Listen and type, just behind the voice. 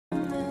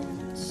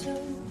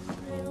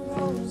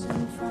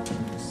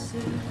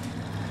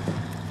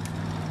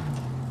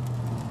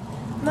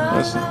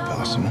That's not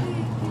possible.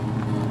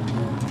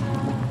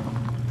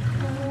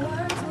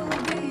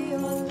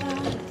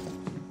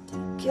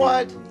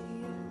 What?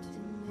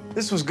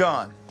 This was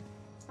gone.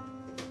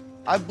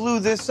 I blew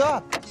this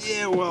up.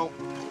 Yeah, well,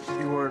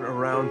 you weren't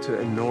around to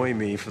annoy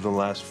me for the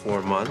last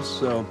 4 months,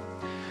 so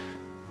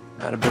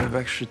I had a bit of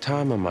extra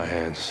time on my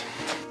hands.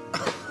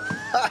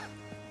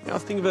 You know,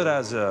 think of it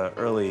as a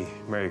early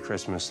Merry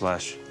Christmas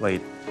 /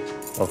 late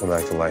welcome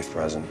back to life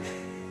present.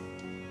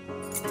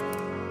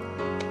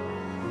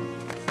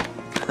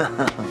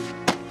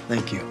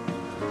 Thank you.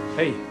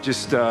 Hey,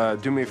 just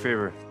do me a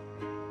favor.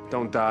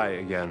 Don't die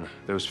again.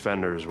 Those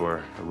fenders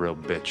were a real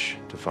bitch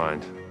to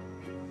find.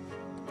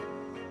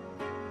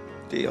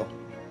 Deal.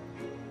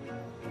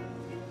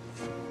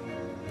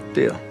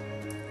 Deal.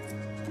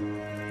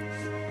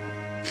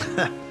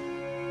 Yeah.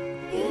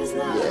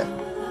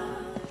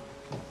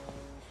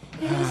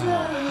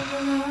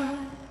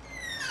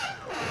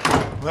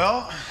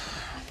 Well,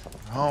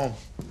 home.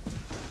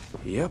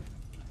 Yep.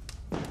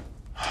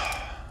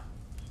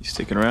 You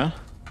sticking around?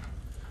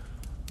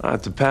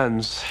 It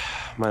depends.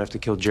 Might have to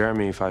kill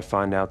Jeremy if I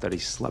find out that he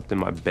slept in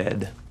my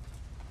bed.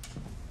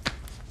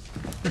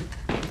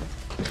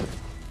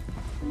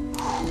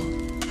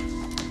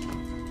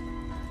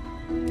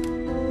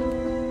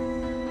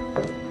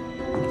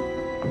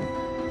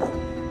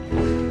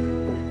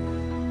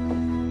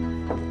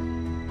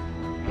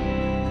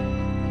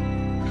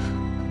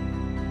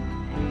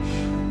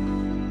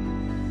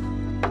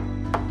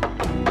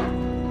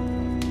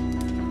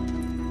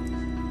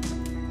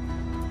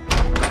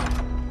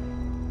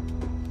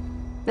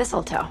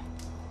 Mistletoe.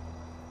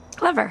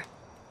 Clever.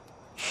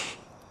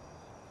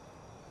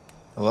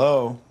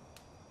 Hello?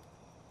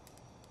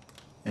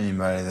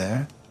 Anybody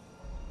there?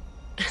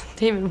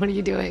 Damon, what are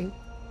you doing?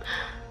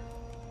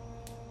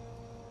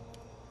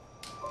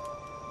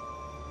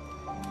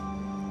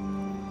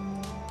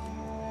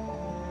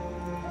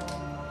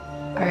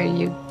 Are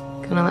you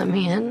gonna let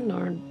me in,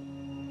 or?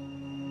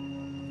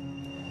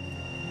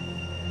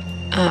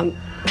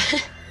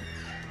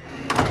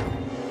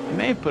 You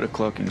may have put a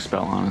cloaking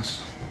spell on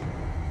us.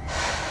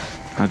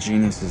 How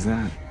genius is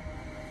that?